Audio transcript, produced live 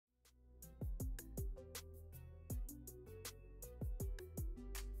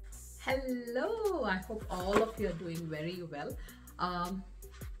Hello, I hope all of you are doing very well.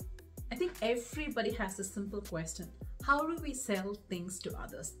 I think everybody has a simple question. How do we sell things to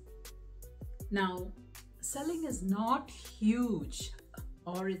others? Now, selling is not huge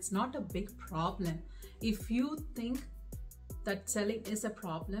or it's not a big problem. If you think that selling is a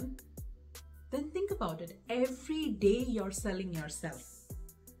problem, then think about it. Every day you're selling yourself.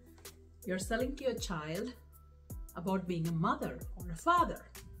 You're selling to your child about being a mother or a father.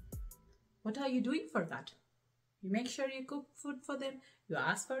 What are you doing for that? You make sure you cook food for them, you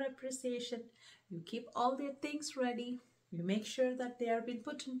ask for appreciation, you keep all their things ready, you make sure that they are being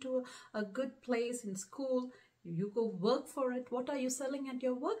put into a good place in school, you go work for it. What are you selling at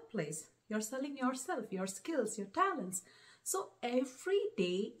your workplace? You're selling yourself, your skills, your talents. So every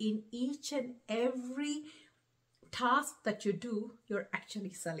day in each and every task that you do, you're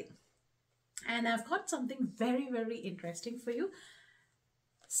actually selling. And I've got something very, very interesting for you.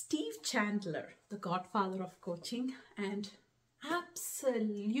 Steve Chandler, the godfather of coaching and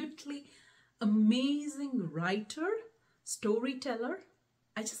absolutely amazing writer, storyteller.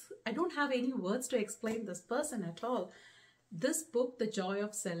 I don't have any words to explain this person at all. This book, The Joy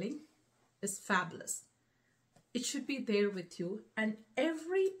of Selling, is fabulous. It should be there with you. And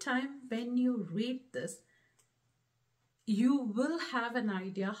every time when you read this, you will have an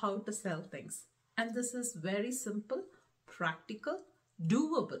idea how to sell things. And this is very simple, practical,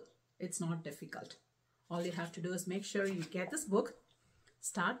 doable. It's not difficult. All you have to do is make sure you get this book,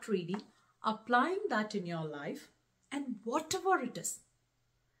 start reading, applying that in your life, and whatever it is,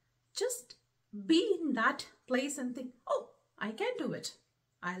 just be in that place and think, oh, I can do it.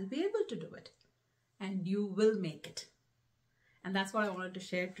 I'll be able to do it. And you will make it. And that's what I wanted to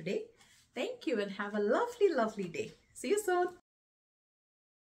share today. Thank you and have a lovely, lovely day. See you soon.